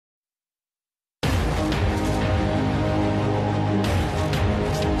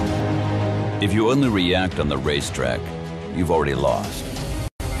If you only react on the racetrack, you've already lost.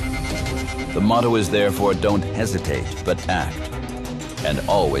 The motto is therefore don't hesitate, but act. And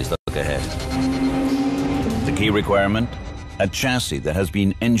always look ahead. The key requirement? A chassis that has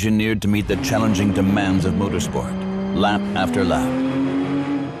been engineered to meet the challenging demands of motorsport, lap after lap.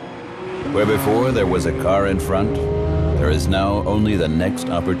 Where before there was a car in front, there is now only the next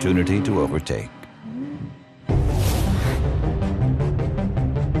opportunity to overtake.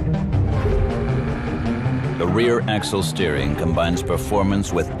 The rear axle steering combines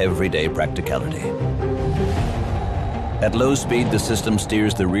performance with everyday practicality. At low speed, the system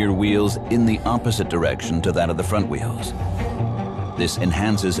steers the rear wheels in the opposite direction to that of the front wheels. This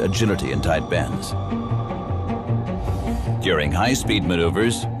enhances agility in tight bends. During high-speed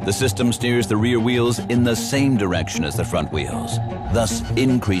maneuvers, the system steers the rear wheels in the same direction as the front wheels, thus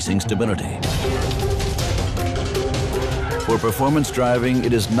increasing stability. For performance driving,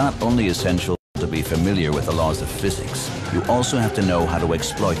 it is not only essential to be familiar with the laws of physics, you also have to know how to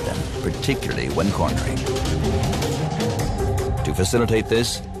exploit them, particularly when cornering. To facilitate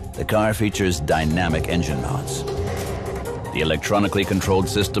this, the car features dynamic engine mounts. The electronically controlled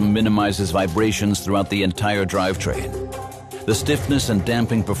system minimizes vibrations throughout the entire drivetrain. The stiffness and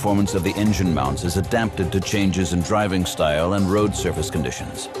damping performance of the engine mounts is adapted to changes in driving style and road surface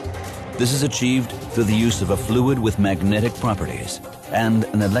conditions. This is achieved through the use of a fluid with magnetic properties and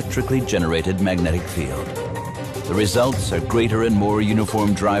an electrically generated magnetic field. The results are greater and more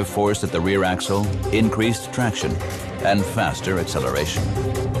uniform drive force at the rear axle, increased traction, and faster acceleration.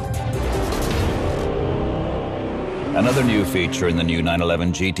 Another new feature in the new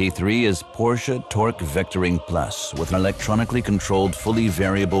 911 GT3 is Porsche Torque Vectoring Plus with an electronically controlled, fully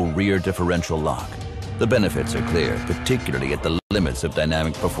variable rear differential lock. The benefits are clear, particularly at the limits of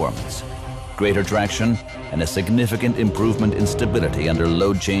dynamic performance. Greater traction and a significant improvement in stability under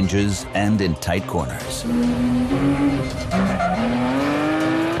load changes and in tight corners.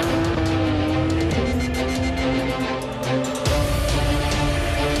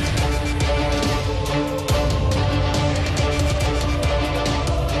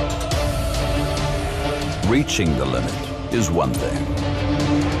 Reaching the limit is one thing.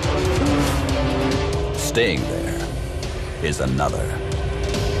 Staying there is another.